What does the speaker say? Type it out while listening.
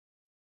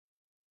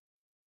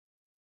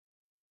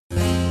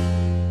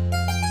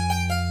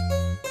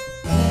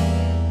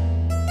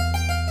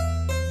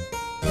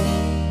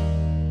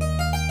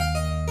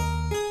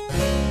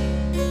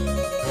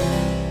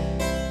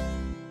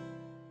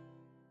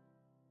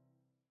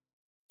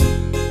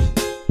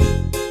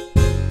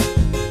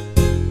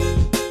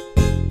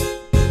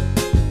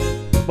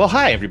Well,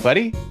 hi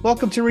everybody.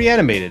 Welcome to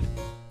Reanimated.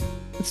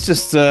 It's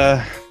just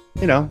nothing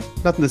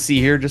to see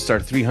here, just our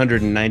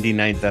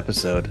 399th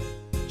episode.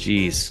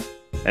 Jeez.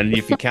 And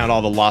if you count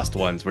all the lost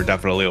ones, we're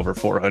definitely over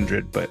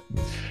 400, but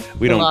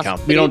we The don't lost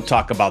count. We don't footage.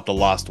 talk about the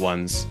lost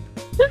ones.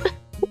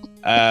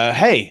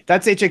 Hey,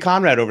 that's H.A.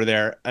 Conrad over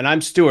there, and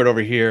I'm Stuart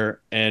over here,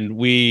 and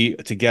we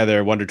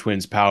together, Wonder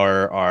Twins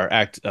power are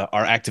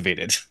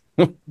activated.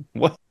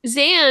 What?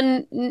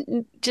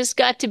 Just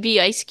got to be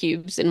ice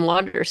cubes and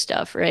water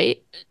stuff,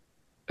 right?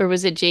 Or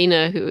was it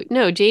Jaina who?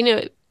 No,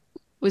 Jaina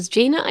was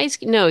Jaina ice.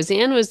 No,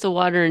 Zan was the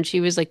water and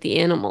she was like the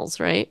animals,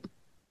 right?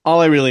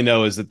 All I really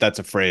know is that that's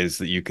a phrase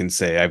that you can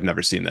say. I've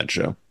never seen that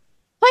show.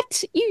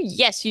 What?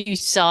 Yes, you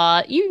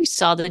saw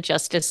the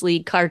Justice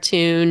League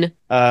cartoon.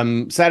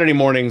 Saturday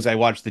mornings, I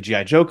watched the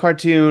G.I. Joe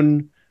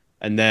cartoon,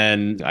 and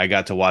then I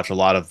got to watch a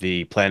lot of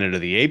the Planet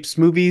of the Apes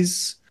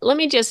movies. Let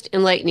me just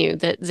enlighten you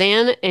that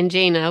Zan and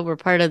Jaina were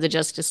part of the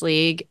Justice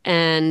League,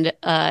 and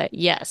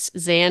yes,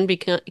 Zan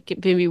can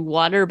be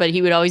water, but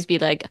he would always be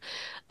like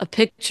a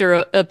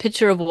pitcher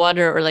of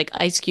water or like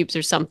ice cubes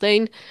or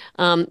something,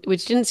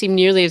 which didn't seem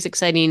nearly as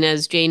exciting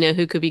as Jaina,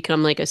 who could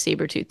become like a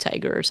saber-toothed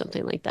tiger or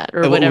something like that,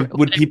 or whatever.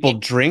 Would people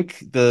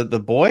drink the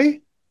boy?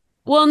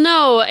 Well,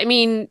 no, I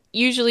mean,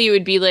 usually it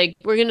would be like,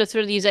 we're going to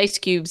throw these ice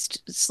cubes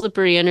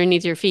slippery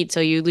underneath your feet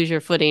so you lose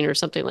your footing or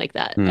something like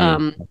that.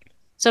 Hmm.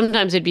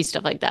 Sometimes it'd be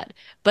stuff like that.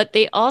 But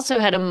they also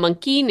had a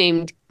monkey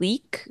named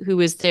Gleek who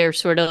was their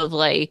sort of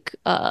like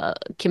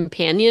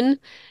companion.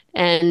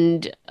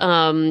 And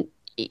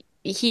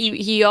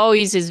he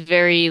always is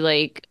very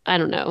like, I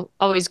don't know,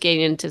 always getting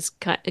into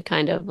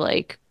kind of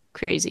like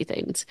crazy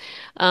things.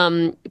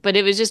 But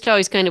it was just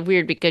always kind of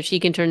weird because she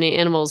can turn into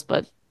animals,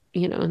 but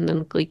and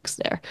then Gleek's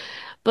there.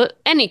 But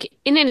in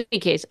any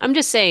case, I'm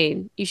just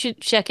saying you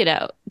should check it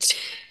out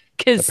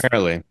because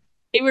Apparently.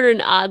 they were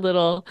an odd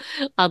little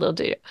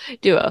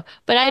duo.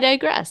 But I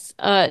digress.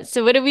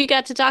 So what have we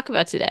got to talk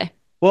about today?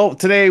 Well,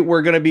 today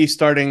we're going to be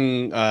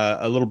starting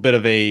a little bit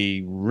of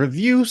a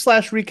review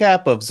slash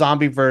recap of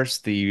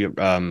Zombieverse, the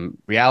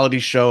reality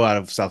show out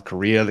of South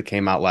Korea that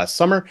came out last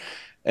summer.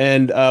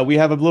 And we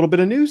have a little bit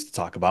of news to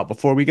talk about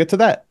before we get to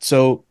that.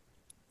 So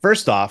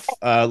first off,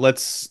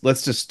 let's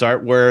just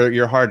start where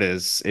your heart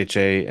is,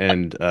 HA,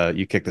 and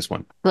you kick this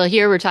one. Well,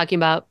 here we're talking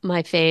about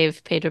my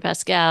fave, Pedro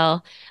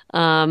Pascal,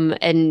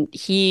 and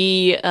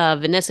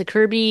Vanessa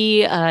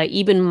Kirby,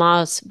 Eben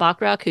Moss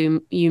Bachrach,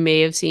 who you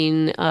may have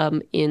seen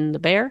in The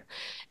Bear,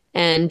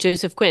 and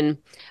Joseph Quinn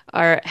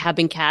have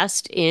been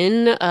cast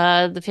in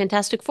the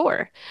Fantastic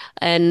Four.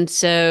 And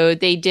so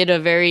they did a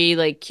very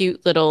like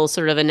cute little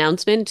sort of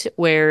announcement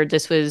where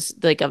this was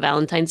like a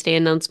Valentine's Day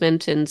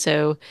announcement. And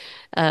so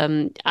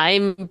I'm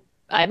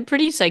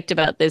pretty psyched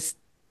about this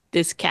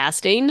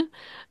casting.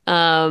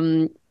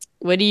 Um,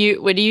 what do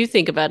you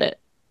think about it?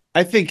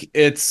 I think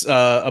it's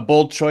a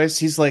bold choice.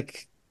 He's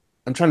like,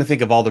 I'm trying to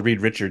think of all the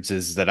Reed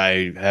Richardses that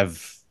I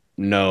have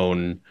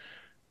known.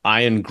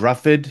 Ian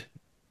Grufford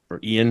or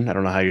Ian, I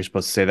don't know how you're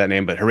supposed to say that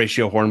name, but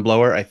Horatio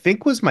Hornblower, I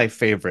think was my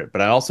favorite,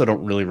 but I also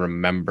don't really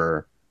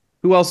remember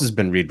who else has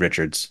been Reed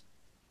Richards.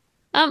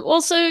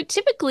 Well, so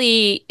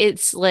typically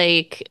it's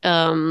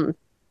I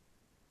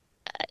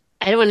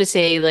don't want to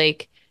say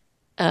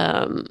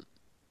um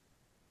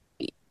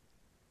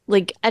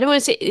like I don't want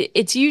to say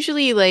it's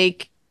usually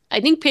like I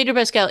think Pedro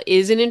Pascal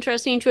is an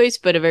interesting choice,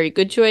 but a very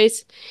good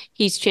choice.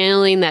 He's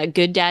channeling that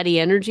good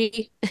daddy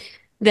energy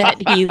that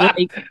he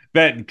like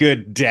That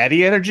good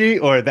daddy energy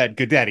or that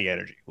good daddy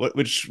energy? both,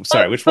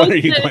 Sorry, which one both are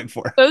you the going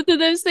for? both of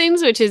those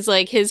things, which is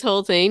like his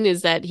whole thing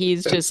is that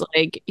he's just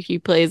like he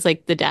plays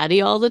like the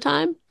daddy all the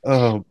time.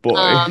 Oh boy.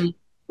 Um,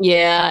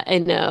 yeah, I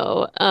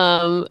know.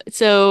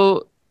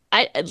 So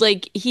I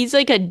like he's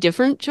like a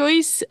different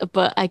choice,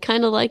 but I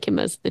kind of like him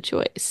as the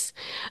choice.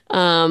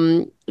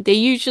 They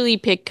usually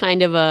pick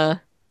kind of I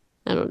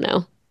don't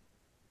know,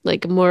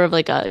 like more of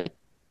like a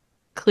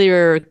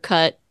clearer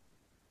cut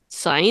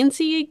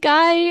science-y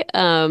guy.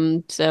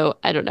 So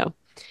I don't know.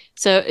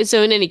 So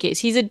in any case,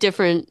 he's a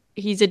different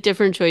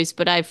choice,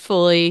 but I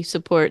fully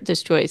support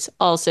this choice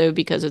also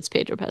because it's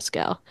Pedro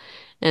Pascal.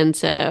 And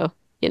so,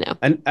 you know.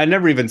 I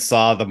never even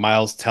saw the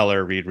Miles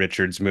Teller Reed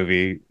Richards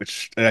movie,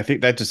 which I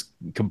think that just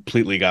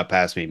completely got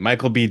past me.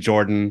 Michael B.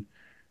 Jordan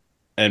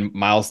and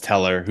Miles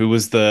Teller, he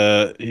was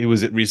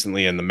it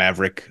recently in the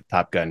Maverick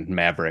Top Gun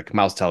Maverick.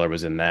 Miles Teller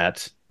was in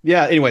that.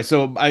 Yeah, anyway,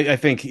 so I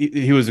think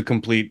he was a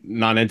complete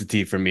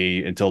non-entity for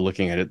me until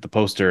looking at it, the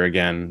poster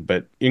again.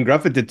 But Ian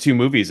Grufford did two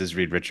movies as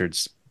Reed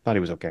Richards. Thought he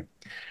was okay.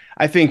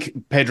 I think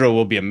Pedro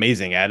will be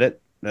amazing at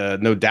it,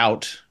 no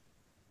doubt.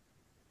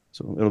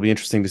 So it'll be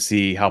interesting to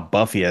see how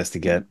buff he has to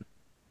get.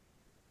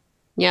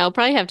 Yeah, I'll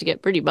probably have to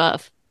get pretty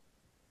buff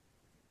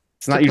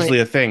It's to not play. usually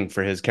a thing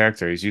for his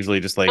character. He's usually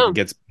just like Oh,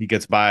 gets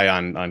by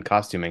on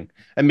costuming,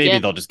 and maybe yeah,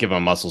 they'll just give him a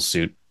muscle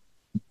suit.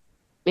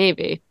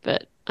 maybe,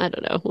 but I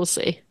don't know. We'll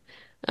see.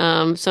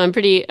 So I'm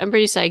pretty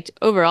psyched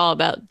overall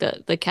about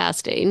the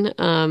casting.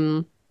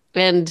 And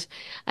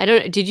I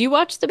don't. Did you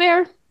watch The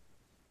Bear?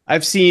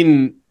 I've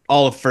seen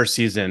all of first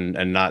season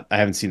and not I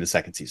haven't seen the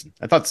second season.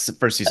 I thought the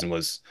first season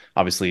was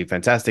obviously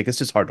fantastic. It's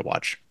just hard to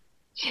watch.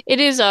 It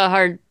is a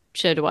hard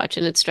show to watch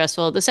and it's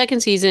stressful. The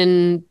second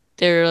season,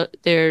 they're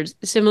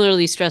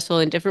similarly stressful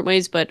in different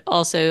ways, but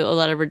also a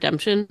lot of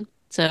redemption.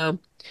 So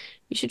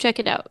you should check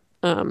it out.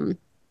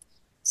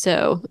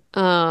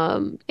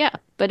 Yeah.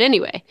 But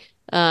anyway,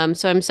 so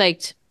I'm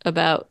psyched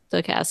about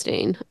the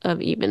casting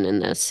of Even in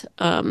this.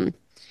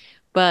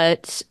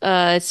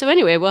 So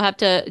anyway, we'll have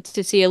to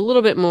see a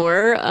little bit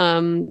more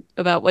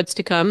about what's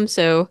to come.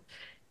 So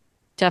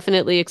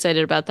definitely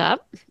excited about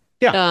that.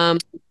 Yeah. Um,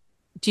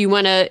 do you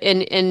want to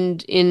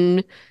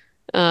in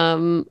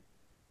um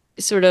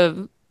sort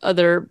of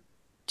other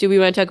do we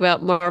want to talk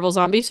about Marvel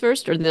Zombies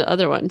first or the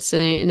other ones?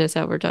 Seeing as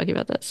how we're talking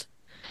about this.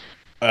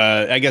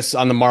 I guess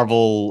on the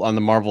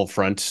Marvel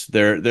front,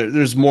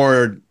 there's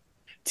more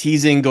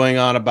teasing going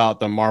on about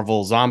the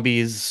Marvel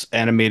Zombies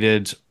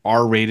animated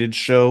R-rated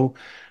show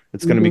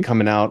that's going to be Hmm.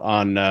 coming out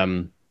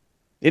on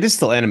it is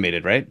still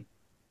animated, right?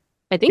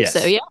 I think so,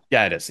 Yes. yeah.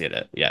 Yeah, it is.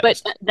 Yeah, it But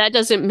is. that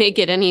doesn't make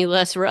it any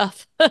less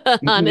rough,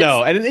 No, honest.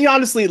 and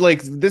honestly,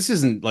 like this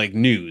isn't like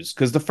news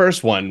because the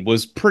first one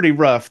was pretty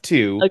rough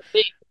too.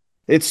 Okay.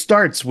 It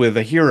starts with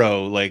a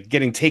hero like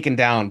getting taken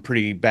down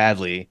pretty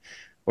badly,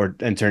 or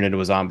and turned into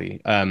a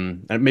zombie.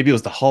 And maybe it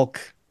was the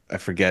Hulk. I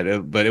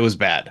forget, but it was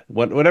bad.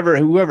 Whatever,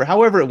 whoever,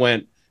 however it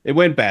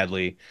went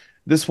badly.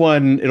 This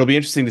one, it'll be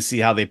interesting to see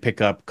how they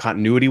pick up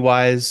continuity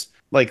wise.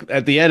 Like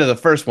at the end of the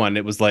first one,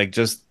 it was like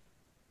just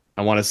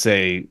I want to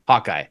say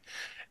Hawkeye.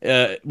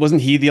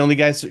 Wasn't he the only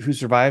guy who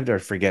survived, or I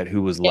forget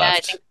who was Yeah, I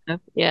left? think so.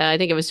 Yeah, I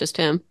think it was just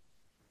him.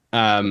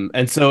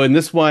 And so in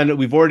this one,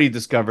 we've already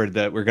discovered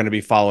that we're going to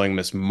be following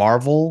Miss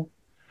Marvel.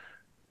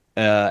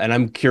 And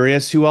I'm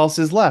curious who else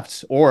is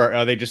left, or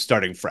are they just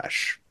starting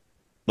fresh?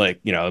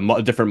 Like,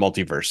 a different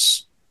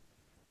multiverse.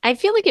 I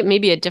feel like it may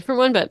be a different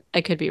one, but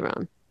I could be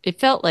wrong. It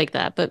felt like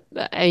that, but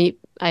I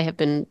have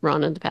been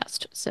wrong in the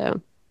past.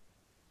 So,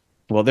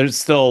 Well, there's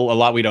still a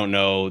lot we don't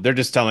know. They're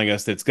just telling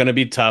us that it's going to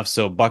be tough,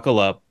 so buckle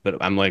up.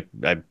 But I'm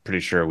pretty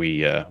sure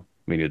we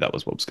knew that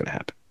was what was going to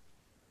happen.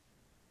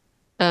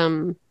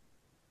 um,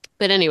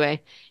 but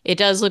anyway, it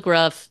does look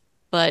rough.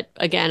 But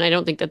again, I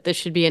don't think that this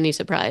should be any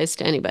surprise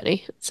to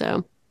anybody.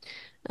 So,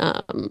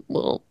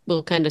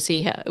 we'll kind of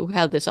see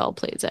how this all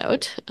plays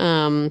out.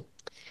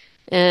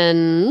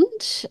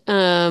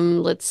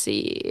 And let's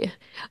see.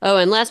 Oh,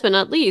 and last but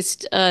not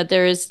least,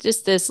 there is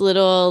just this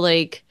little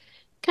like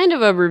kind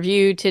of a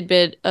review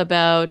tidbit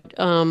about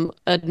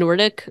a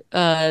Nordic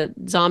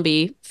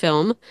zombie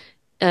film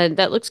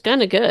that looks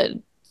kind of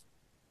good.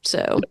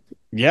 So,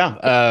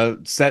 Yeah,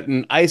 set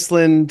in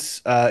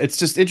Iceland. It's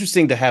just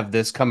interesting to have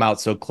this come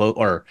out so close,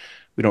 or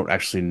we don't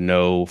actually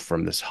know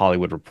from this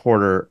Hollywood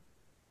Reporter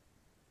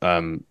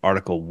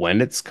article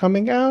when it's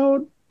coming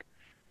out.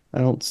 I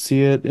don't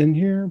see it in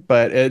here,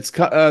 but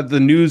the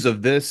news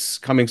of this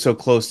coming so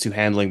close to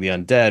handling the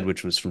undead,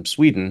 which was from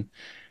Sweden,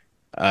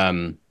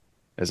 um,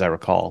 as I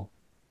recall.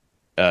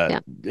 Uh, yeah.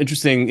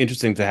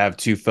 interesting to have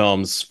two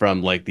films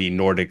from like the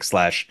Nordic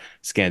slash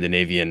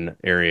Scandinavian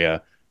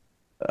area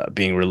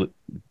being re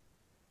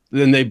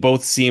then they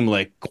both seem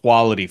like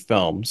quality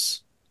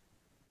films.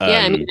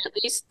 Yeah, I mean, Um, at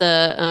least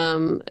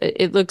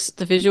it looks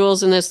the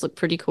visuals in this look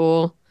pretty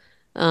cool.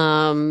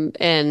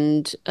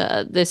 And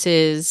this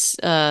is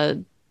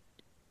I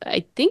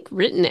think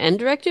written and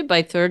directed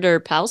by Thurder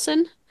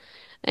Pálsson.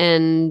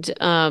 And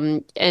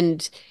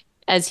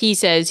as he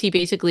says, he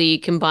basically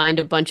combined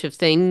a bunch of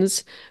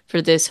things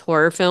for this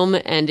horror film,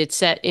 and it's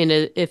set in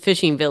a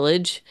fishing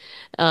village.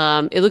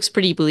 It looks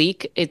pretty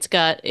bleak. It's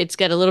got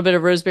a little bit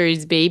of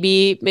Rosemary's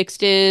Baby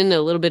mixed in,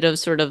 a little bit of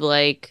sort of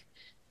like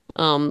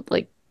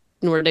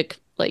Nordic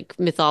like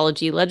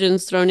mythology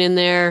legends thrown in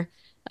there.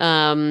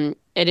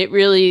 And it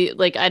really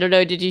like I don't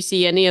know, did you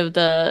see any of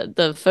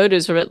the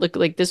photos from it? Look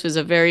like this was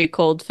a very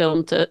cold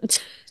film to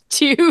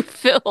to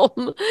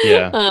film.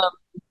 yeah. Um,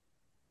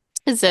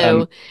 Um,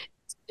 so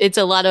it's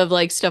a lot of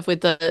like stuff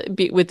with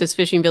with this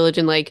fishing village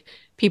and like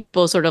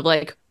people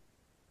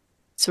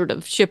sort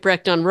of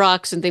shipwrecked on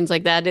rocks and things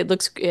like that.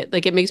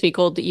 Like it makes me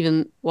cold to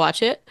even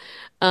watch it.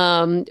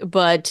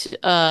 But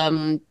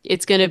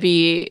it's gonna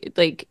be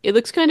like it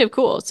looks kind of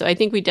cool. So I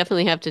think we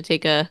definitely have to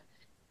take a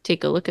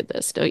look at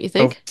this, don't you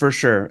oh, think? for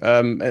sure.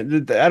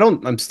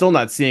 I'm still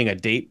not seeing a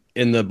date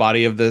in the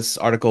body of this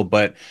article,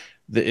 but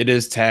it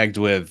is tagged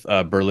with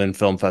Berlin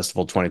Film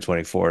Festival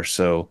 2024.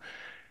 So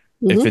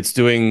if Hmm. it's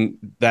doing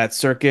that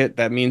circuit,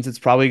 that means it's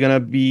probably going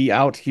to be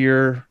out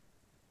here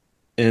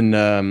in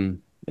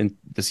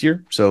this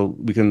year. So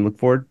we can look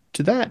forward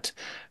to that.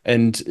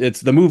 And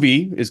it's the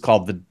movie is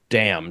called The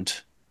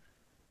Damned.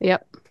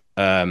 Yep.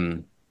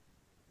 Um,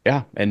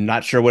 yeah, and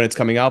not sure when it's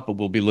coming out, but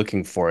we'll be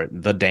looking for it.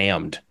 The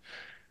Damned.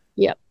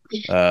 Yep.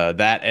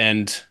 That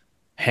and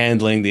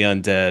Handling the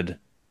Undead.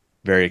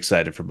 Very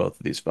excited for both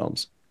of these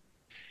films.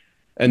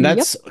 And Yep.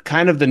 that's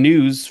kind of the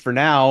news for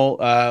now.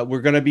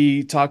 We're going to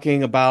be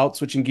talking about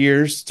switching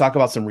gears, talk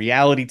about some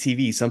reality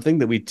TV, something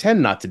that we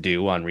tend not to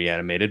do on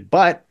Reanimated,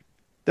 but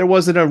there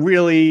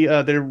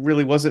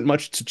really wasn't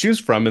much to choose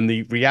from in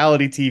the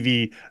reality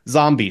TV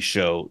zombie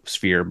show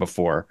sphere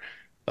before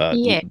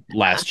Yeah.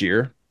 last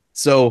year.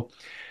 So,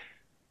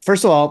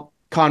 first of all,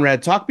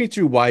 Conrad, talk me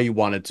through why you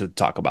wanted to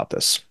talk about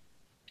this.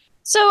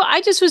 So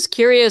I just was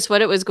curious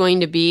what it was going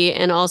to be,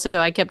 and also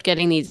I kept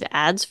getting these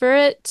ads for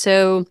it.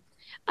 So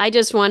I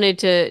just wanted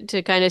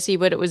to kind of see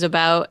what it was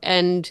about,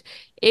 and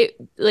it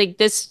like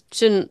this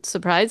shouldn't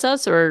surprise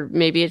us, or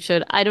maybe it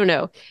should. I don't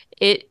know.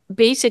 It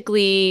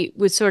basically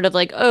was sort of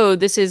like, oh,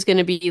 this is going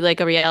to be like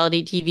a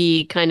reality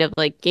TV kind of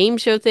like game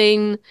show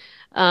thing.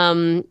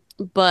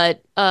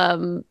 But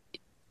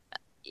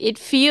it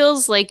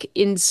feels like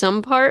in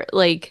some part,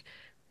 like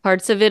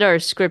parts of it are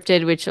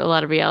scripted, which a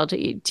lot of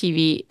reality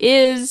TV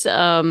is.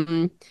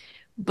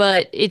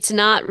 But it's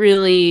not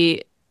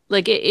really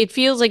like it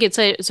feels like it's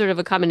a sort of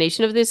a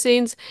combination of these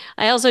things.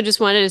 I also just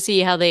wanted to see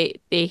how they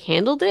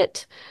handled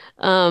it.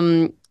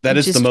 That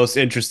is the Just most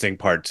interesting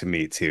part to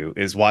me too,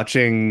 is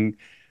watching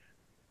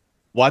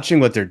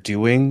what they're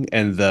doing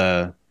and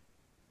the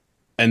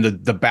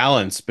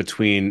balance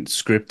between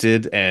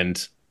scripted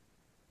and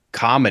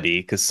comedy,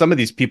 because some of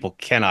these people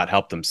cannot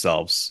help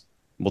themselves.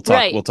 We'll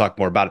right. talk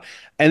more about it.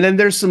 And then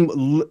there's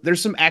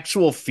some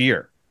actual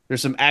fear.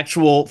 There's some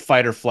actual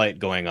fight or flight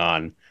going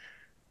on.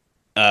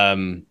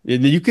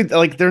 You could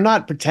like they're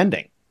not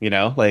pretending,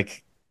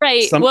 like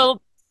Right. some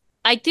Well,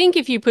 I think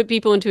if you put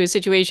people into a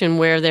situation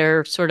where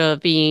they're sort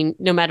of being,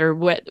 no matter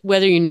what,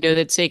 whether you know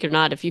that's fake or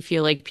not, if you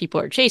feel like people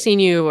are chasing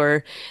you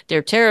or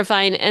they're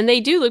terrifying, and they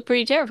do look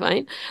pretty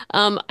terrifying,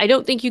 I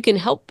don't think you can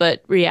help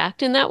but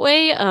react in that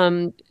way.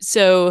 And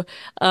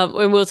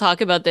we'll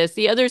talk about this.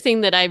 The other thing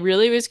that I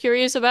really was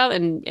curious about,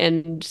 and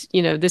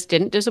this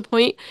didn't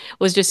disappoint,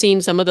 was just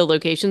seeing some of the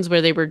locations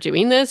where they were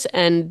doing this,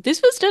 and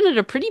this was done at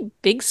a pretty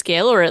big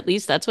scale, or at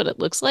least that's what it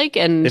looks like,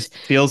 and it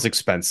feels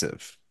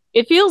expensive.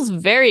 it feels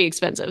very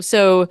expensive.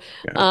 So,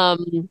 Yeah.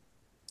 um,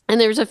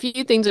 and there's a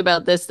few things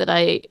about this that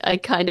I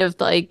kind of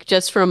like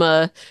just from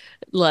a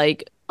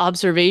like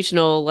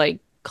observational like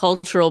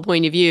cultural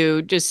point of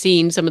view, just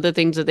seeing some of the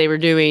things that they were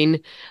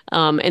doing,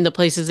 and the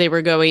places they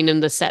were going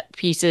and the set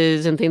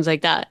pieces and things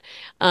like that.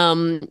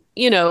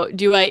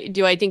 Do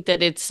I think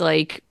that it's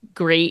like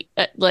great?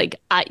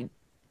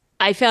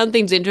 I found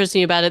things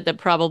interesting about it that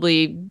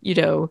probably,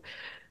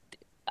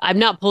 I'm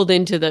not pulled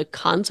into the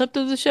concept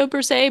of the show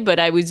per se, but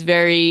I was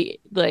very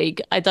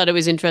like I thought it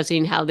was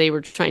interesting how they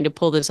were trying to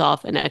pull this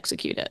off and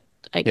execute it,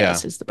 I Yeah.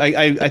 guess is the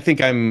I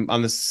think I'm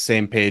on the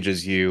same page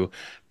as you.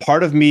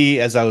 Part of me,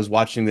 as I was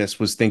watching this,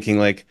 was thinking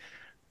like,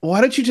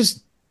 why don't you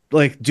just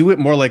like do it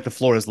more like the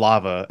floor is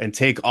lava and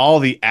take all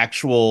the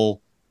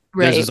actual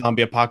there's a right.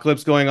 zombie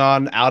apocalypse going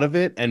on out of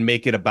it and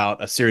make it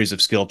about a series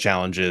of skill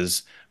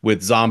challenges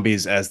with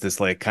zombies as this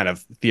like kind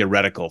of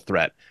theoretical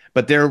threat.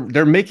 But they're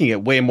making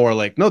it way more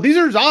like, no, these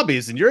are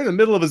zombies and you're in the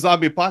middle of a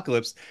zombie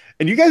apocalypse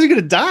and you guys are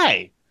gonna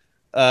die.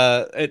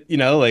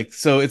 Like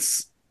so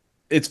it's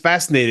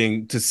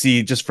fascinating to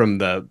see just from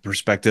the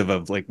perspective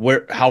of like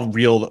where how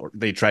real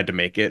they tried to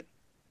make it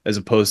as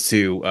opposed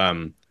to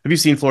have you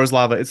seen Floor's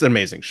Lava? It's an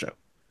amazing show.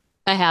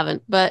 I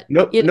haven't, but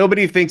Nope,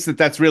 nobody thinks that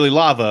that's really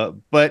lava,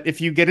 but if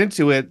you get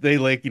into it, they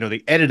like,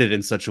 they edit it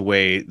in such a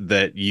way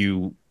that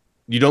you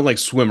don't like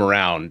swim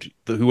around.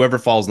 Whoever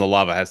falls in the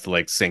lava has to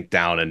like sink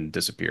down and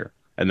disappear.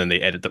 And then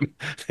they edit them.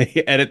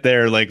 They edit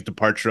their like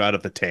departure out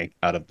of the tank,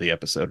 out of the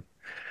episode.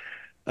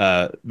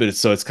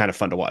 So it's kind of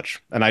fun to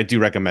watch. And I do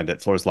recommend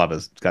it. Floor's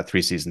Lava's got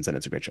 3 seasons and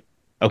it's a great show.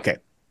 Okay.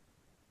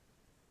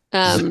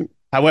 um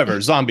However,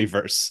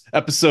 Zombieverse,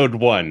 episode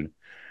 1.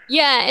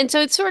 yeah, and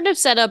so it's sort of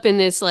set up in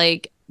this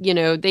like,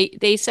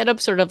 they set up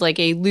sort of like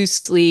a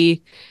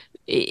loosely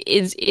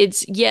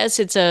it's yes,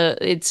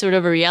 it's sort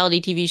of a reality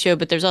TV show,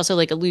 but there's also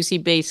like a loosely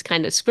based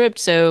kind of script.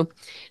 So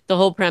the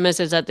whole premise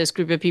is that this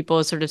group of people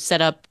is sort of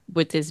set up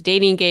with this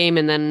dating game,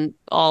 and then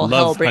all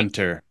hell Love breaks.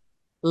 Hunter.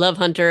 Love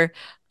Hunter.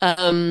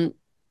 Um,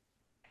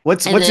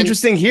 What's and what's then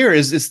interesting here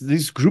is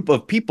these group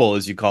of people,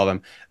 as you call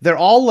them, they're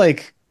all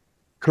like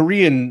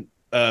Korean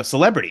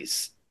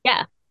celebrities.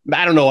 yeah,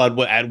 I don't know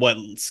at what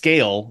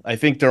scale. I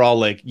think they're all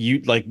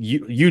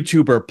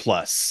YouTuber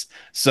plus.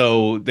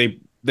 So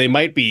they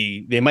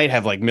might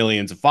have like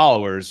millions of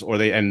followers, or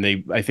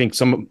they I think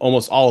some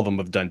almost all of them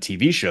have done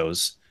TV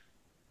shows,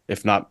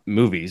 if not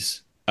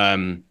movies.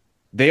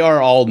 They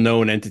are all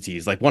known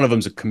entities. Like one of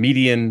them's a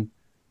comedian,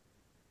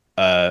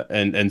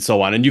 and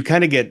so on. And you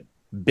kind of get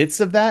bits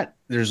of that.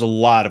 There's a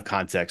lot of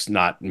context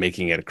not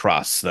making it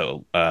across,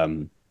 though.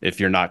 If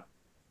you're not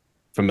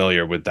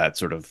familiar with that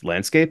sort of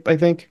landscape, I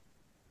think.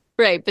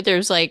 right. But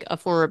there's like a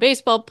former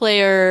baseball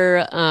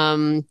player.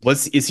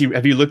 What's is he?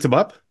 Have you looked him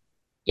up?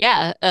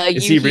 Yeah,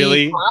 Is he Yuhi.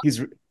 really?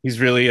 He's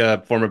really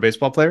a former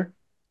baseball player.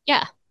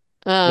 Yeah.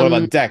 What Um,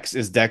 about Dex?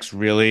 Is Dex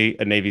really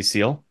a Navy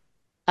SEAL?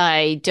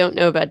 I don't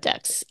know about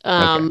Dex.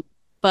 Okay.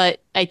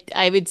 But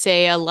I would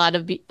say a lot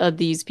of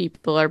these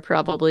people are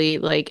probably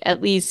like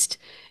at least,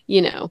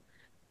 you know,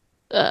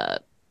 uh,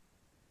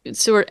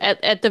 sort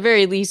at the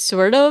very least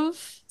sort of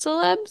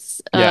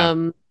celebs. Yeah.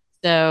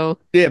 So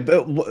Yeah,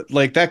 but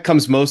like that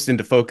comes most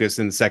into focus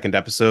in the second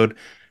episode.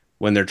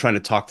 when they're trying to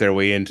talk their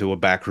way into a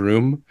back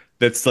room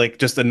that's like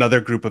just another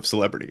group of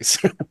celebrities.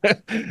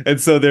 And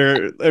so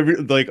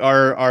like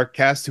our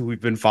cast who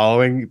we've been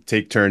following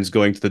take turns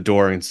going to the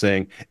door and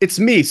saying, "It's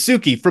me,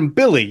 Suki from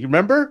Billy. You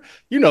remember?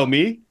 You know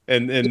me."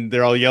 And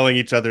they're all yelling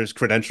each other's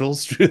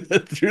credentials through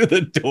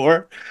the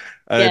door.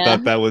 I Yeah.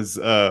 thought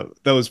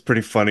that was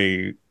pretty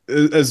funny.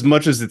 As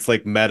much as it's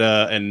like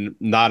meta and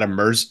not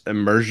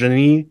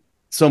immersion-y,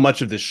 so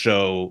much of this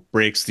show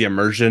breaks the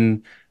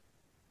immersion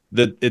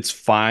that it's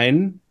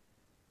fine.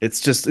 It's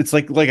just it's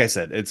like I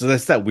said, it's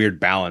that weird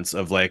balance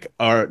of like,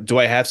 do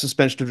I have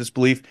suspension of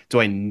disbelief? Do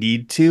I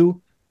need to?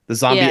 The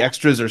zombie Yeah.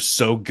 extras are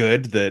so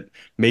good that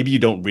maybe you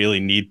don't really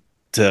need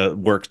to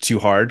work too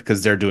hard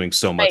because they're doing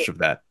so much Right. of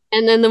that.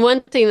 And then the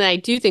one thing that I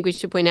do think we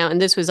should point out,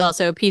 and this was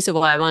also a piece of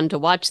why I wanted to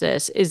watch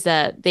this, is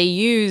that they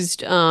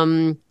used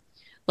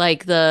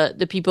like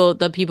the people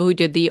who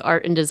did the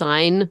art and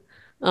design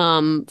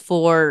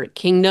for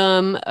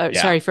Kingdom,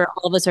 Yeah. sorry, for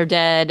All of Us Are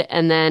Dead,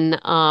 and then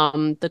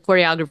the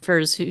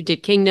choreographers who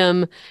did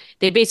Kingdom,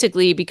 they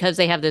basically, because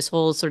they have this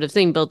whole sort of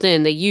thing built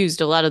in, they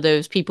used a lot of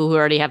those people who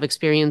already have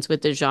experience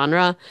with the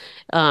genre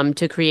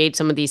to create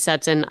some of these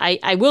sets. And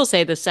I will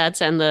say the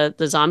sets and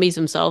the zombies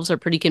themselves are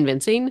pretty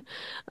convincing,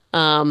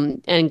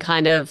 and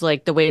kind of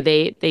like the way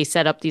they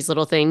set up these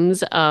little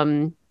things.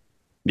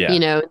 Yeah.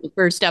 The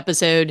first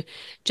episode,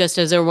 just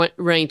as they're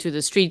running through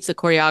the streets, the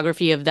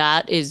choreography of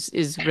that is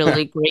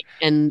really great,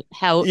 and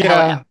how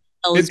Yeah.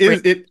 Elle is It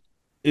bring. is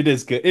it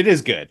is good. It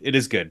is good. It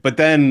is good. But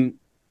then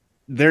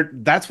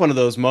that's one of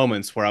those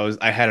moments where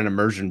I had an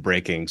immersion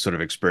breaking sort of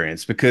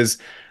experience because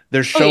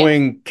they're Oh yeah,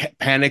 showing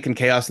panic and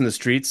chaos in the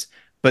streets,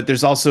 but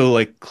there's also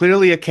like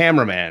clearly a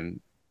cameraman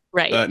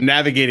right,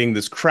 navigating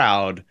this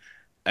crowd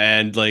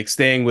and like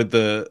staying with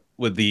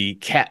the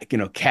cat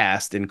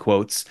cast in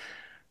quotes,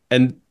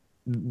 and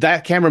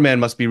that cameraman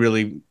must be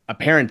really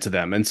apparent to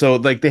them, and so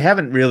like they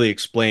haven't really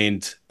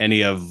explained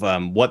any of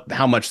what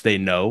how much they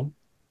know.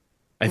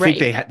 I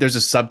think right, there's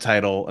a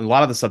subtitle, and a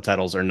lot of the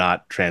subtitles are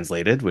not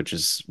translated, which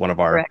is one of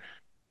our correct.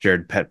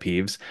 Jared pet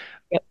peeves.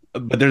 Yep.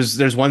 But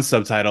there's one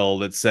subtitle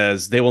that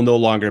says they will no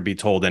longer be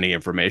told any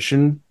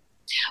information.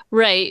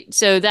 Right.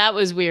 So that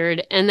was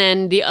weird. And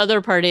then the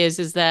other part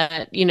is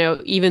that,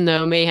 even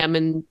though mayhem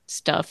and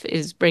stuff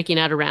is breaking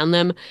out around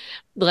them,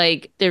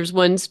 like there's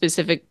one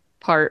specific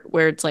part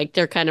where it's like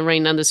they're kind of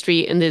running down the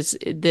street and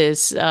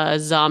this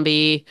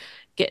zombie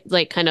get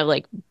like kind of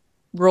like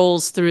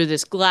rolls through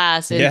this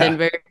glass and then Yeah.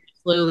 very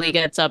slowly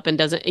gets up and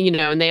doesn't,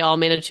 and they all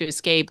manage to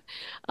escape.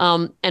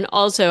 And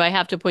also I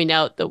have to point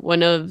out that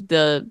one of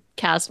the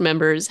cast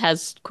members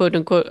has quote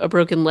unquote a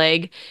broken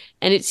leg,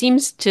 and it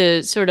seems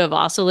to sort of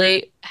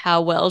oscillate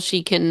how well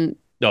she can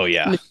Oh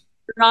yeah. maneuver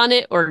on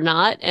it or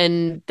not,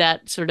 and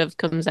that sort of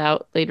comes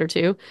out later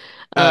too.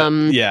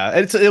 Um, Yeah,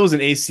 it was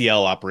an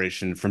ACL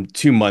operation from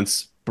 2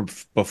 months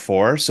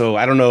before, so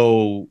I don't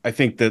know. I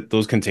think that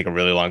those can take a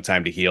really long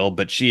time to heal,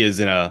 but she is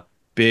in a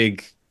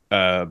big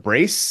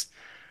brace,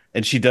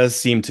 and she does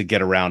seem to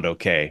get around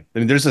okay. I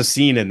mean, there's a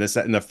scene in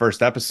the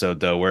first episode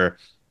though where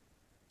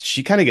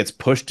she kind of gets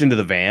pushed into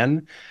the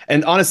van,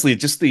 and honestly,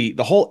 just the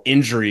whole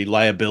injury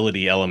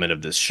liability element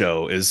of this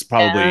show is yeah,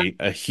 probably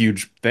a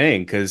huge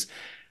thing because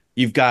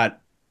you've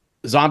got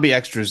zombie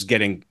extras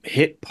getting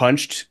hit,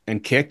 punched,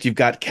 and kicked. You've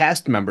got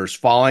cast members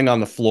falling on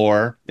the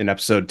floor in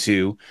episode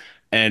 2,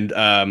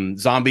 and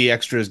zombie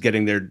extras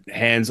getting their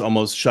hands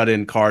almost shut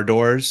in car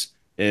doors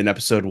in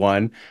episode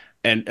 1,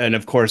 and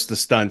of course the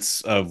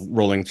stunts of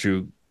rolling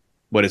through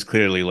what is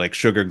clearly like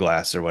sugar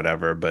glass or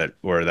whatever, but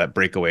or that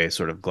breakaway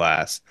sort of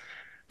glass.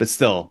 But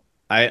still,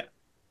 I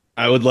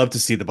would love to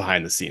see the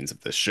behind the scenes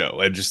of this show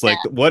and just like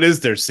what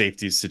is their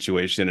safety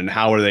situation and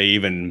how are they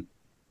even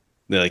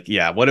they're like,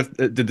 yeah, what if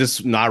did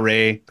this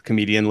Nare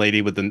comedian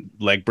lady with the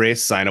leg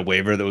brace sign a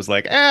waiver that was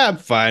like, I'm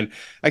fine.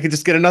 I could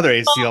just get another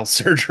ACL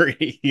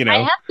surgery, you I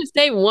know? have to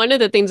say, one of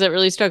the things that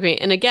really struck me,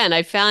 and again,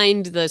 I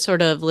find the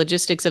sort of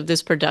logistics of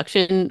this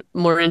production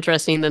more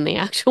interesting than the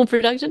actual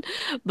production,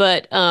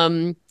 but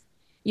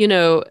you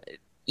know,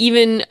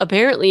 even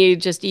apparently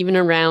just even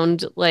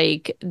around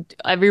like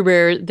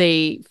everywhere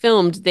they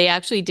filmed, they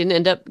actually didn't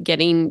end up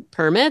getting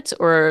permits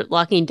or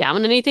locking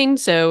down anything.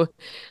 So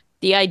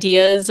the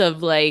ideas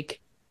of like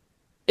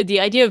the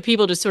idea of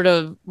people just sort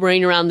of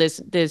running around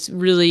this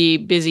really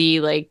busy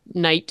like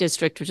night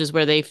district, which is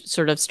where they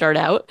sort of start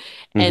out,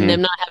 and them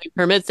Hmm. not having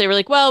permits, they were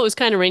like, well, it was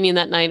kind of raining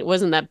that night. It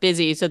wasn't that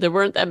busy, so there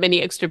weren't that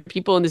many extra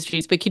people in the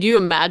streets. But could you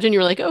imagine?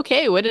 You're like,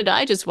 okay, what did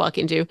I just walk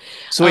into?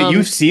 So wait, Um,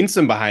 you've seen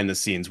some behind the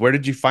scenes. Where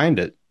did you find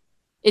it?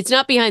 it's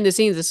not behind the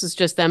scenes. This is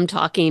just them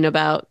talking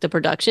about the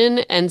production.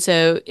 And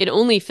so it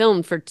only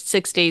filmed for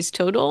 6 days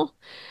total.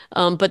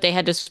 But they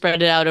had to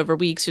spread it out over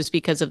weeks just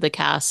because of the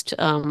cast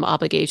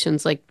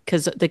obligations, like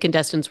because the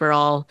contestants were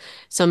all,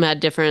 some had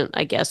different,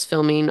 I guess,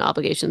 filming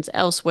obligations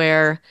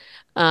elsewhere.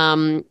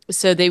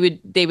 So they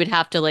would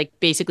have to like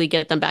basically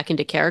get them back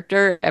into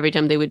character every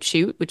time they would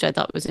shoot, which I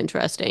thought was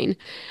interesting.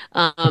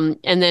 And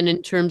then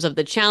in terms of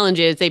the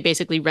challenges, they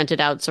basically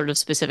rented out sort of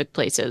specific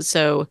places.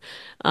 So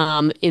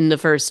in the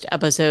first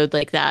episode,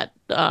 like that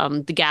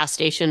the gas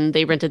station.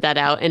 They rented that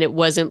out, and it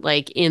wasn't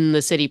like in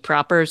the city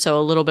proper, so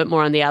a little bit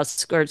more on the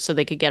outskirts, so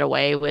they could get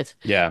away with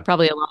Yeah.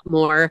 probably a lot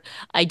more.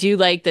 I do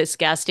like this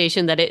gas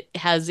station that it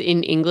has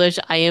in English,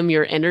 "I am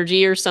your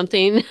energy" or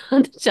something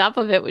on the top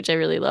of it, which I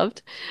really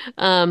loved.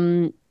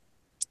 Um,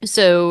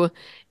 so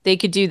they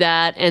could do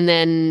that, and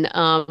then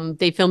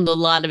they filmed a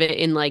lot of it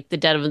in like the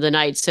dead of the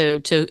night, so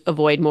to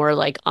avoid more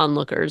like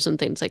onlookers and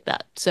things like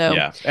that. So.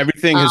 Yeah.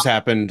 Everything Um, has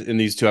happened in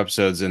these two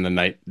episodes in the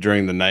night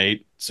during the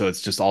night, so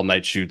it's just all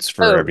night shoots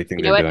for Oh, everything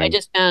you they're know what? I doing.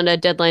 just found a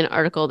Deadline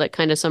article that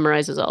kind of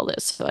summarizes all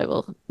this.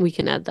 So we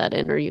can add that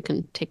in, or you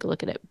can take a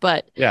look at it.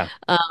 But Yeah.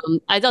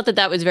 I thought that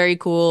that was very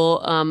cool.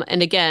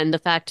 And again, the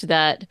fact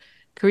that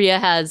Korea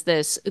has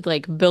this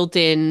like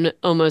built-in,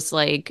 almost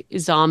like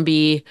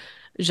zombie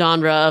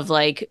genre of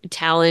like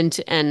talent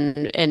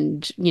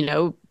and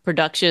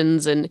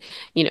productions and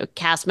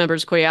cast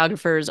members,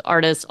 choreographers,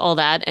 artists, all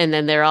that, and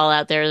then they're all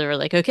out there. They're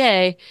like,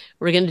 okay,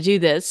 we're going to do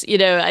this.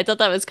 I thought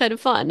that was kind of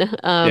fun.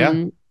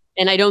 Yeah.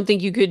 And I don't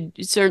think you could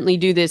certainly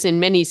do this in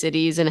many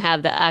cities and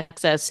have the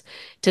access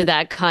to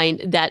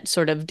that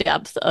sort of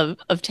depth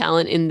of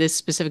talent in this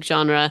specific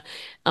genre,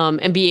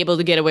 and be able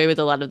to get away with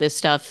a lot of this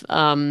stuff.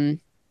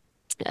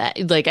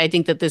 Like I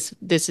think that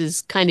this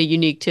is kind of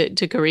unique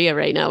to Korea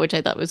right now, which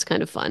I thought was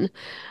kind of fun.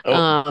 Oh,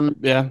 Um,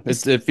 yeah.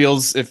 It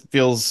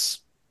feels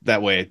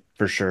that way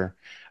for sure.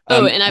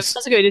 Oh, and I was S-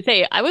 also going to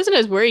say, I wasn't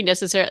as worried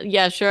necessarily.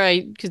 Yeah, sure,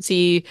 I could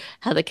see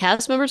how the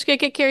cast members could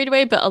get carried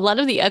away, but a lot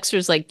of the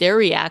extras, like their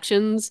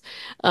reactions,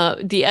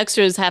 the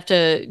extras have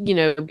to,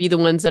 be the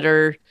ones that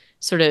are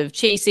sort of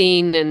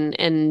chasing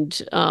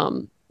and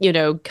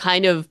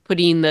kind of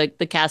putting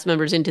the cast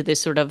members into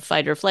this sort of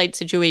fight or flight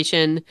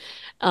situation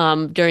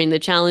during the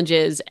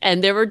challenges.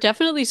 And there were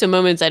definitely some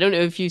moments, I don't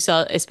know if you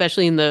saw,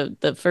 especially in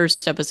the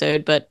first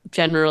episode, but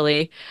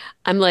generally,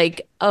 I'm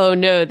like, oh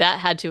no, that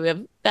had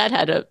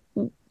to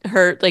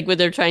hurt, like when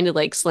they're trying to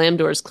like slam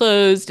doors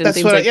closed and That's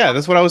things what, like yeah,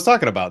 that's what I was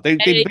talking about. They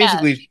that. Yeah.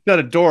 basically shut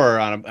a door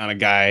on a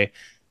guy.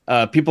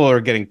 People are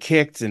getting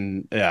kicked,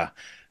 and yeah.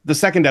 The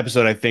second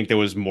episode, I think there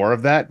was more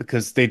of that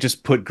because they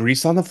just put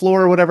grease on the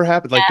floor or whatever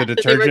happened, like the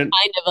So they were detergent.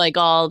 kind of like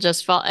all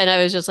just fall, and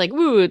I was just like,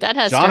 ooh, that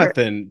has to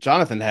hurt.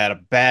 Jonathan had a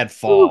bad Ooh.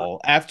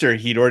 fall after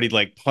he'd already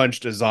like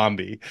punched a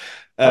zombie.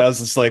 I Oh. was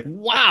just like,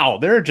 wow,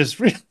 they're just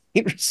really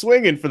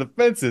swinging for the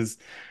fences.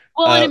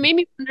 Well, and Uh, it made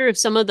me wonder if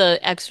some of the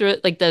extra,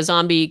 like the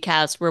zombie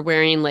cast, were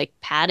wearing like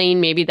padding.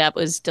 Maybe that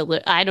was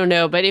I don't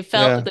know, but it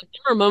felt yeah, like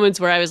there were moments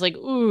where I was like,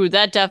 ooh,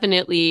 that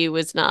definitely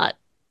was not,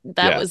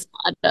 that yeah, was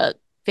not a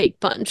fake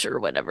punch or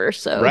whatever.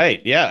 So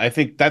right. Yeah, I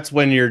think that's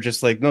when you're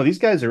just like, no, these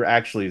guys are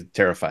actually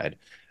terrified.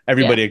 yeah,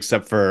 Everybody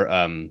except for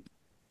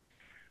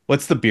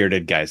what's the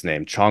bearded guy's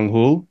name?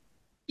 Chong-hu,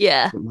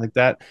 yeah, something like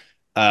that.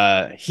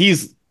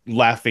 He's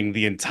laughing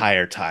the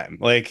entire time.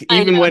 Like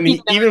I know.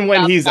 He never even when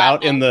stopped he's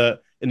out laughing.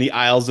 in the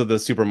aisles of the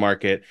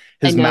supermarket,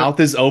 I his know. mouth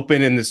is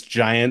open in this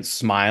giant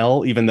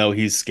smile, even though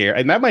he's scared.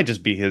 And that might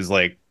just be his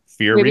like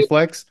fear Maybe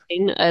reflex.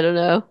 I don't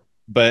know.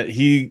 But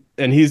he's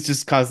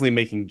just constantly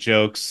making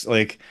jokes,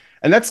 like,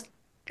 and that's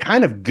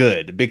kind of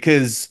good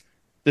because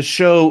the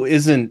show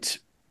isn't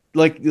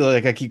like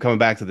I keep coming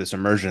back to this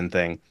immersion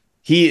thing.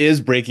 He is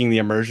breaking the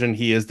immersion.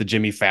 He is the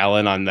Jimmy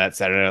Fallon on that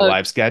Saturday Night Oh,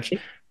 Live sketch,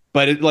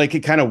 but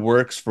it kind of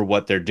works for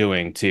what they're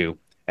doing too.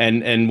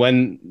 And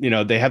when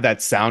they have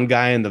that sound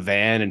guy in the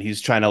van and he's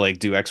trying to like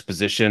do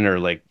exposition or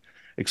like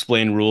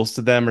explain rules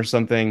to them or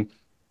something,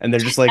 and they're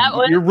just like, that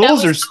was your that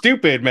rules was are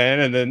stupid, man.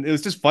 And then it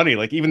was just funny.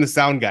 Like even the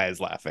sound guy is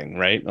laughing,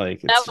 right?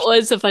 Like that it's just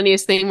was the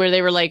funniest thing where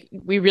they were like,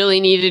 "We really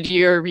needed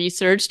your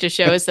research to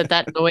show us that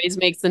that noise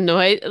makes the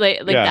noise." Like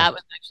yeah. that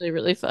was actually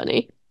really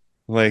funny.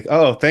 Like,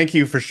 oh, thank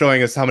you for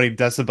showing us how many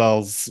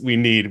decibels we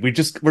need. We're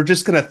just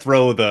gonna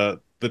throw the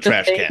The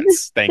trash thing.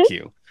 cans. Thank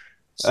you.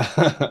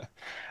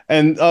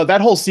 And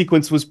that whole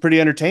sequence was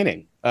pretty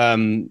entertaining.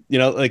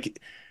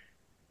 Like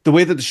the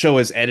way that the show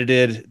is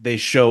edited, they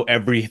show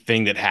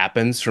everything that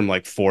happens from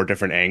like four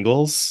different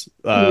angles,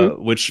 Mhm.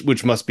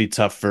 which must be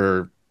tough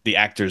for the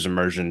actor's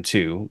immersion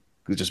too.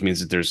 It just means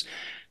that there's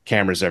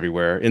cameras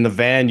everywhere. In the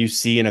van, you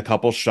see in a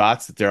couple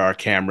shots that there are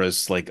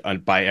cameras like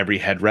by every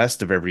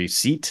headrest of every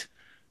seat.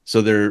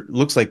 So there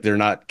looks like they're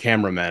not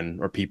cameramen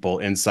or people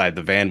inside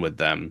the van with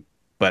them,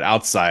 but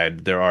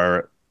outside there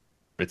are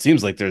it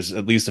seems like there's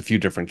at least a few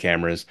different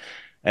cameras.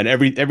 And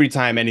every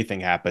time anything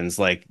happens,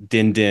 like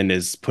Din Din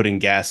is putting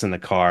gas in the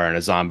car and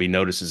a zombie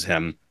notices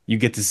him, you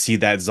get to see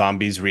that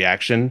zombie's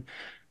reaction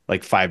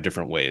like five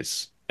different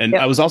ways. And I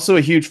Yep. was also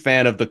a huge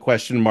fan of the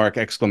question mark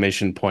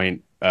exclamation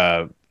point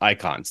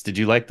icons. Did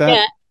you like that?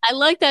 Yeah, I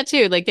like that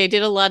too. Like they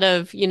did a lot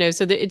of,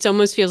 so that it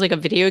almost feels like a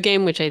video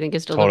game, which I think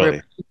is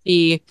deliberate.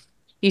 Totally.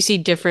 You see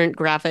different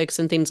graphics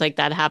and things like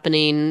that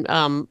happening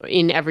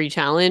in every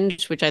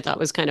challenge, which I thought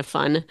was kind of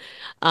fun.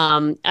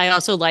 I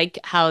also like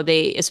how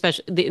they,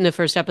 especially in the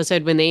first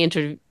episode, when they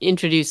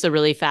introduce the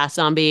really fast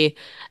zombie,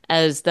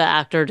 as the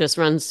actor just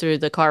runs through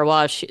the car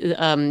wash,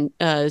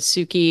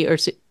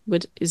 Suki,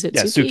 what is it,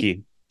 Yeah,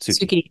 Suki? Suki.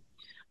 Suki. Suki.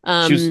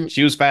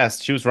 She was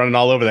fast. She was running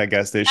all over that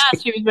gas Yeah, station.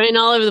 she was running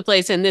all over the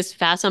place in this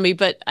fast zombie,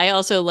 but I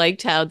also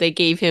liked how they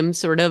gave him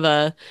sort of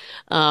a,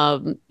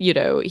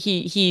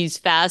 he's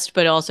fast,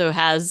 but also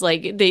has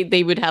like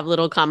they would have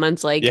little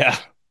comments like Yeah,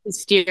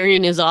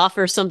 steering is off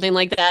or something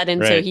like that,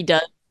 and so right. he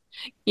does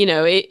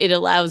it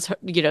allows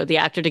the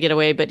actor to get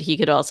away, but he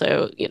could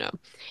also,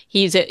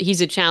 he's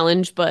a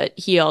challenge, but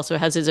he also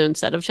has his own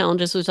set of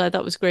challenges, which I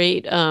thought was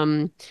great.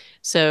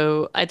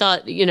 So I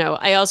thought,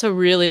 I also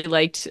really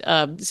liked,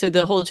 so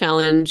the whole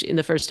challenge in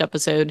the first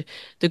episode,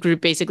 the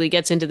group basically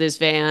gets into this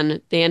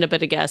van, they end up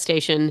at a gas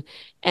station,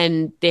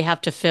 and they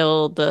have to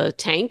fill the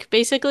tank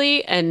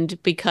basically.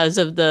 And because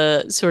of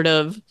the sort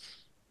of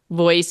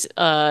voice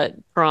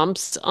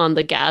prompts on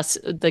the gas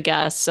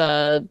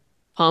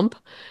pump,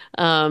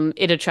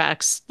 it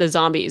attracts the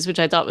zombies, which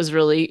I thought was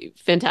really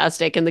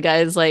fantastic. And the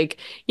guy's like,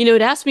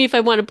 it asked me if I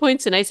wanted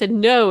points, and I said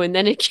no, and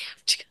then it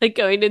kept like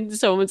going into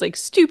someone's like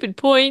stupid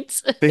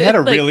points. They had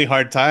a Like really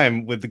hard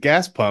time with the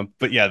gas pump,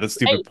 but yeah, the right?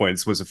 stupid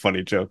points was a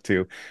funny joke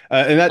too.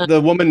 And that the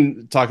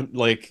woman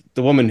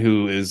the woman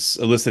who is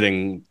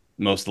eliciting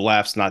most of the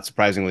laughs, not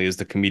surprisingly, is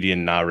the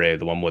comedian Nare,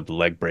 the one with the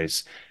leg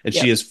brace, and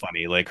she Yep. is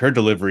funny. Like her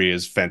delivery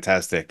is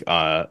fantastic.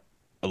 A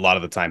lot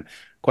of the time.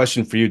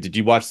 Question for you: did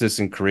you watch this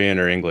in Korean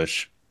or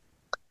English?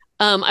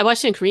 I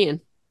watched it in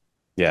Korean.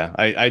 Yeah,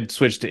 I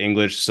switched to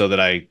English so that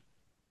I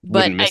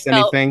But wouldn't I miss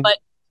felt, anything.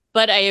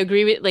 but I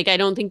agree with, like, I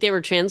don't think they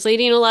were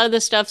translating a lot of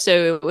the stuff,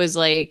 so it was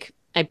like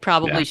I Yeah.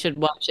 probably should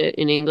watch it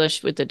in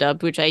English with the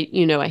dub, which I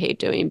hate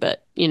doing,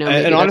 but And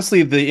maybe that's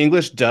honestly, the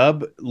English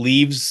dub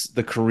leaves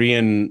the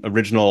Korean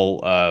original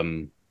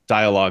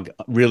dialogue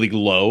really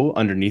low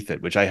underneath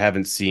it, which I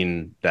haven't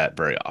seen that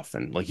very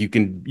often. Like you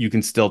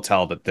can still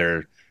tell that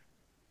they're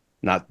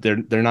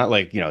not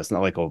like, it's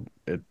not like a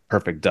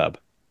perfect dub,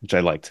 which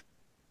I liked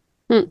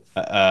hmm.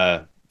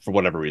 for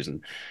whatever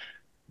reason.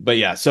 But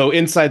yeah, so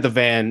inside the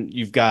van,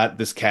 you've got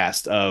this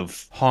cast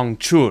of Hong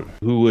Chul,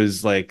 who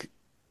is like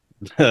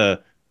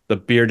the the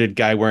bearded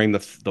guy wearing the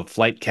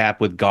flight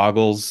cap with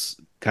goggles,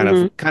 kind of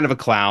Hmm. kind of a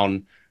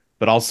clown,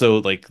 but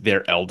also like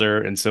their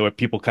elder, and so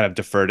people kind of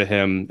defer to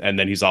him. And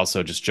then he's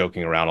also just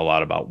joking around a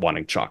lot about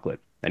wanting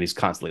chocolate, and he's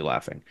constantly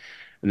laughing.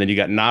 And then you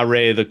got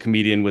Nare, the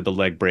comedian with the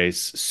leg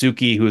brace,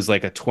 Suki, who is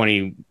like a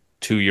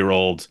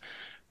 22-year-old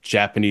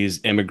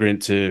Japanese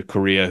immigrant to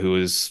Korea who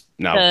is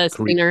now The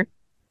singer.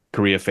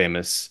 Korea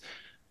famous.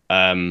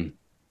 Um,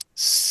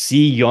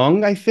 Si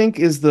Young, I think,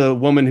 is the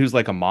woman who's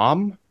like a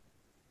mom,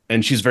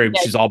 and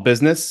Yeah, she's all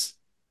business.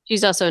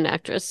 she's also an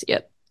actress.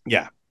 Yep.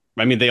 Yeah.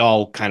 I mean, they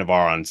all kind of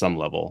are on some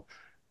level.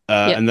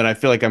 Yep. And then I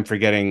feel like am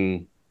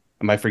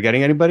I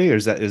forgetting anybody, or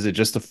is it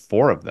just the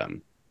four of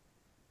them?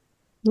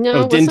 Oh,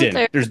 No, Din wasn't Din.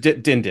 there? There's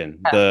Din Din,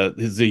 Yeah.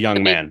 he's the The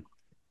young base. man.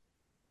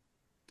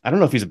 I don't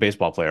know if he's a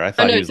baseball player. I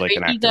Oh thought no, he was like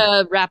an he's actor.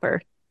 a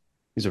rapper.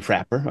 He's a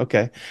rapper.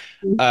 Okay.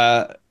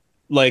 Uh,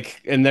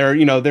 like, and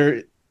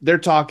they're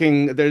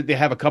talking. They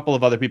have a couple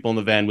of other people in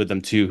the van with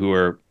them too, who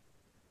are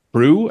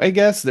crew, I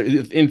guess.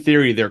 In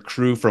theory, they're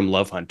crew from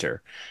Love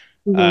Hunter.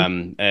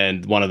 Mm-hmm.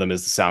 And one of them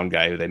is the sound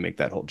guy who they make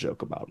that whole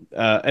joke about.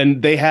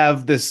 And they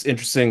have this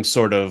interesting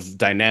sort of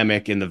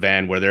dynamic in the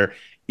van where they're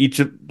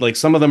like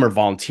some of them are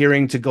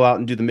volunteering to go out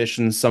and do the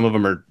missions, some of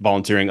them are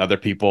volunteering other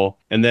people,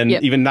 and then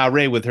Yep. even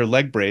Nare with her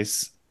leg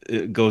brace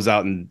goes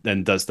out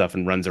and does stuff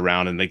and runs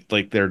around, and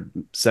they're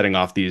setting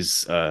off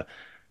these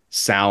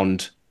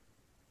sound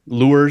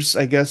lures,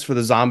 I guess, for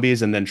the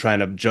zombies, and then trying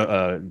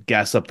to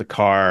gas up the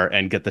car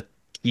and get the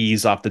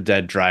keys off the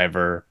dead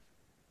driver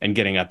and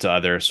getting up to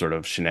other sort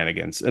of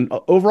shenanigans. And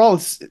overall,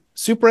 it's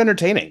super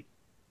entertaining.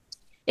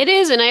 It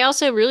is, and I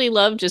also really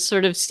love just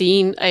sort of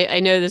seeing. I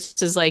know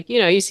this is like,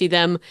 you see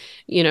them,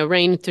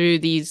 running through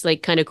these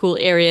like kind of cool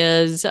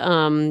areas.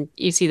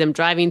 You see them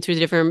driving through the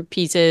different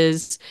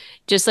pieces,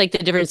 just like the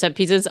different set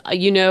pieces.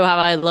 You know how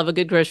I love a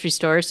good grocery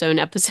store. So in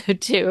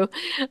episode two,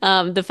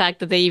 the fact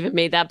that they even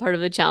made that part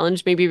of the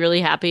challenge made me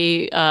really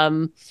happy.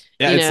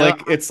 Yeah, You it's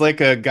know,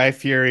 like a Guy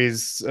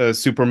Fieri's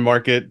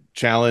supermarket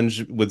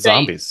challenge with right.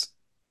 zombies.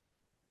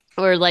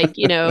 Or like,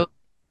 the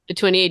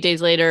 28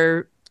 days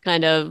later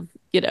kind of,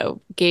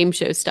 game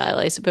show style,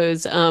 I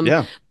suppose.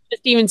 Yeah.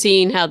 Just even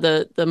seeing how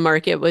the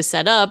market was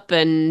set up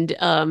and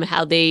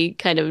how they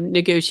kind of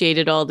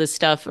negotiated all this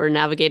stuff or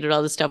navigated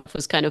all this stuff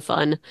was kind of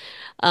fun.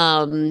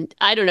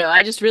 I don't know.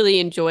 I just really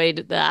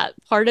enjoyed that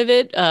part of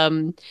it.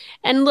 And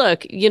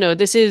look,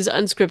 this is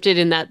unscripted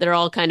in that they're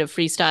all kind of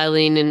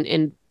freestyling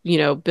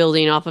and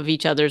building off of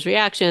each other's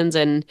reactions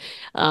and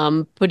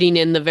putting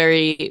in the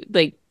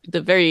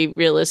very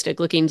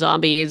realistic looking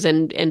zombies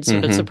and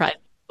sort of Hmm. surprise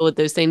people with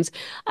those things.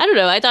 I don't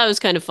know. I thought it was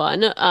kind of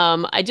fun.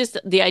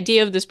 The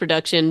idea of this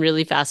production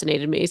really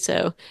fascinated me.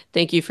 So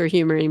thank you for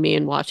humoring me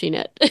and watching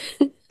it.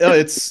 Oh,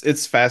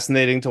 it's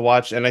fascinating to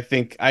watch, and I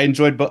think I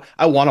enjoyed, but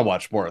I want to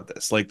watch more of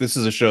this. Like this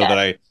is a show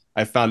that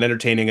I found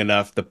entertaining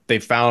enough that they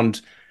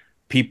found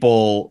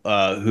people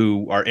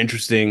who are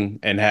interesting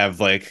and have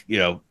like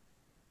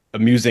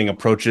amusing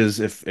approaches,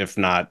 if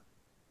not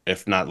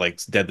like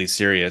deadly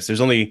serious.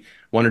 There's only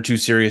one or two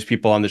serious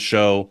people on the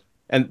show,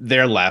 and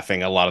they're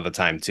laughing a lot of the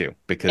time too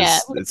Yeah,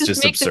 because it it's just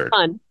just makes it absurd.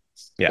 fun.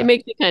 It Yeah,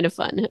 makes it kind of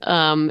fun.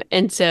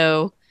 And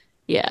so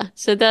yeah,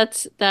 so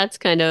that's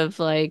kind of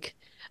like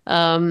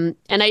and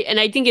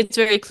I think it's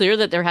very clear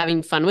that they're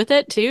having fun with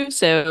it too.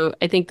 So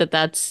I think that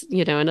that's,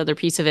 another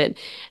piece of it.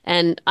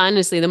 And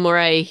honestly, the more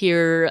I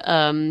hear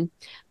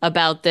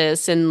about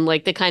this and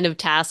like the kind of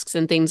tasks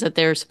and things that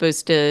they're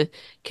supposed to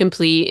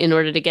complete in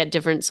order to get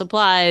different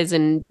supplies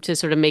and to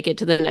sort of make it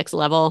to the next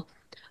level.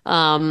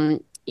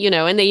 And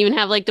they even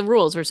have like the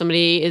rules where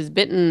somebody is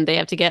bitten, they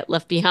have to get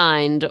left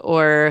behind,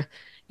 or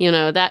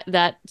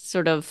that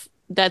sort of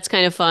that's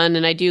kind of fun.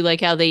 And I do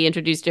like how they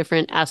introduce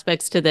different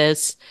aspects to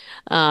this,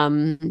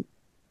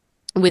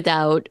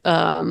 without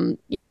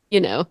you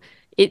know,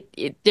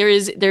 there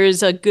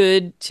is a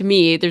good to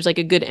me, there's like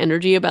a good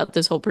energy about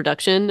this whole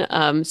production.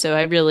 So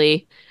I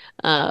really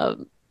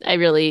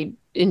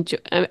enjoy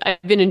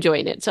I've been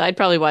enjoying it. So I'd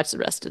probably watch the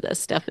rest of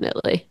this,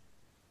 definitely.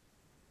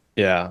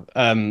 yeah,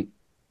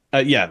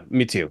 yeah,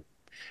 me too.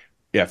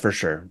 Yeah, for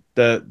sure.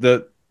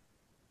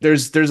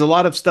 There's a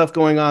lot of stuff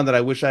going on that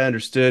I wish I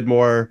understood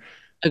more.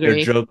 There are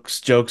Agree.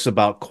 jokes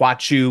about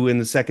Quachu in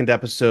the second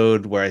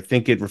episode, where I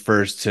think it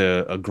refers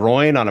to a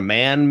groin on a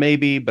man,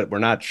 maybe, but we're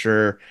not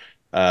sure.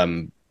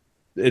 Um,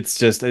 it's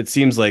just it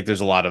seems like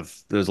there's a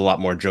lot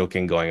more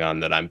joking going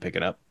on that I'm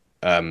picking up.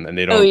 And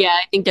they Oh don't. yeah,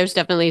 I think there's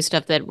definitely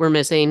stuff that we're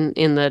missing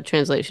in the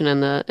translation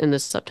and the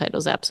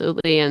subtitles,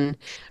 absolutely, and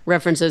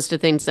references to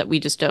things that we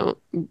just don't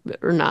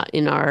are not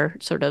in our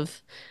sort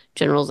of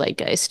general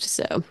zeitgeist.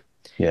 So,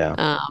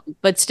 Yeah,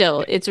 but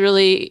still, it's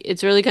really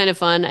kind of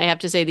fun. I have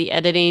to say the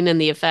editing and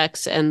the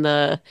effects and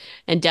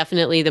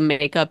definitely the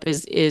makeup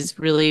is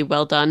really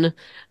well done.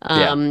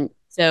 yeah,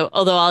 So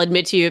although I'll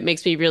admit to you, it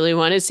makes me really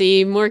want to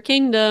see more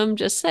Kingdom.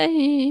 Just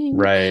saying.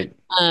 right.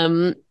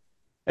 Um,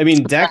 I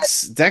mean,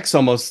 Dex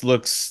almost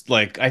looks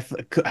like I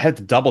had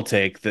to double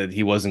take that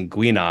he wasn't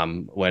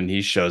Guinan when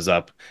he shows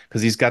up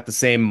because he's got the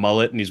same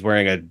mullet and he's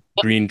wearing a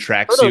green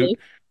tracksuit Totally.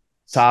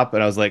 top,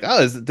 and I was like,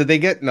 oh, did they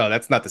get? No,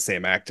 that's not the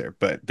same actor,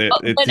 but But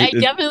I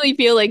definitely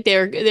feel like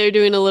they're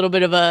doing a little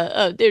bit of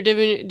they're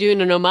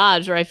doing an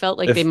homage, or I felt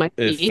like they might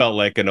it be. felt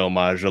like an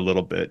homage a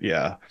little bit,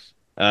 yeah.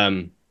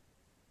 Um,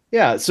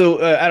 yeah.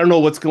 So I don't know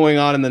what's going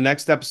on in the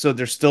next episode.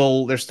 They're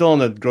still in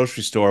the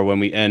grocery store when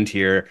we end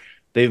here.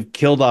 They've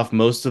killed off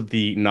most of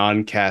the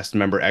non-cast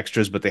member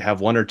extras, but they have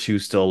one or two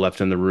still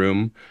left in the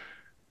room,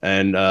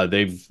 and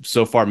they've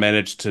so far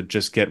managed to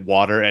just get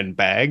water and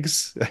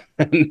bags,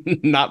 and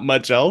not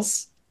much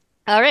else.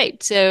 All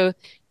right. So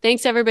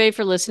thanks everybody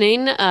for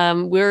listening.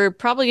 We're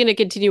probably going to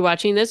continue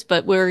watching this,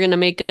 but we're going to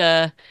make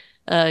a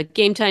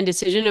game time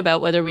decision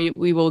about whether we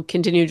will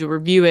continue to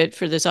review it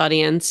for this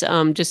audience.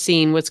 Just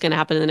seeing what's going to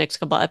happen in the next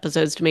couple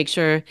episodes to make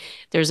sure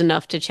there's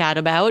enough to chat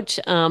about.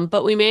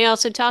 But we may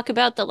also talk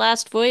about The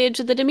Last Voyage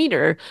of the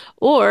Demeter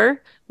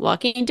or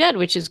Walking Dead,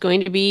 which is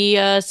going to be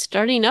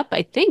starting up,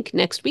 I think,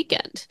 next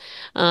weekend.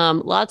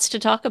 Lots to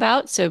talk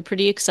about, so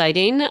pretty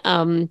exciting.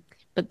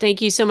 But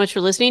thank you so much for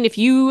listening. If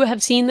you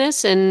have seen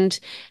this and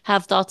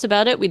have thoughts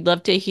about it, we'd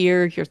love to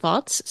hear your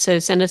thoughts. So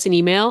send us an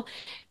email,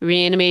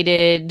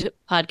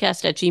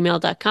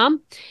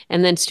 reanimatedpodcast@gmail.com.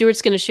 And then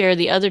Stuart's going to share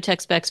the other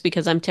tech specs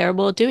because I'm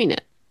terrible at doing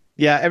it.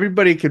 Yeah,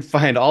 everybody could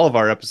find all of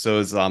our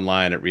episodes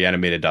online at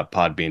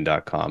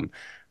reanimated.podbean.com.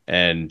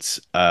 And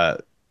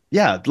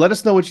yeah, let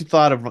us know what you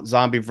thought of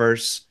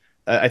Zombieverse.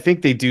 I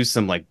think they do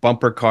some like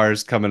bumper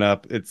cars coming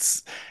up.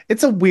 It's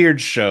a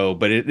weird show,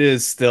 but it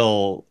is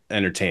still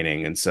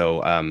entertaining. And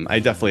so I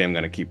definitely am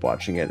going to keep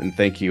watching it. And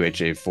thank you,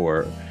 HA,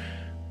 for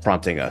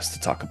prompting us to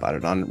talk about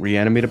it on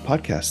Reanimated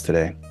Podcast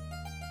today.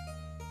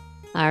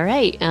 All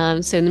right.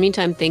 So in the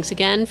meantime, thanks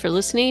again for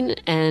listening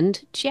and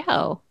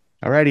ciao.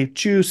 Alrighty,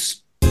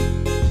 choose.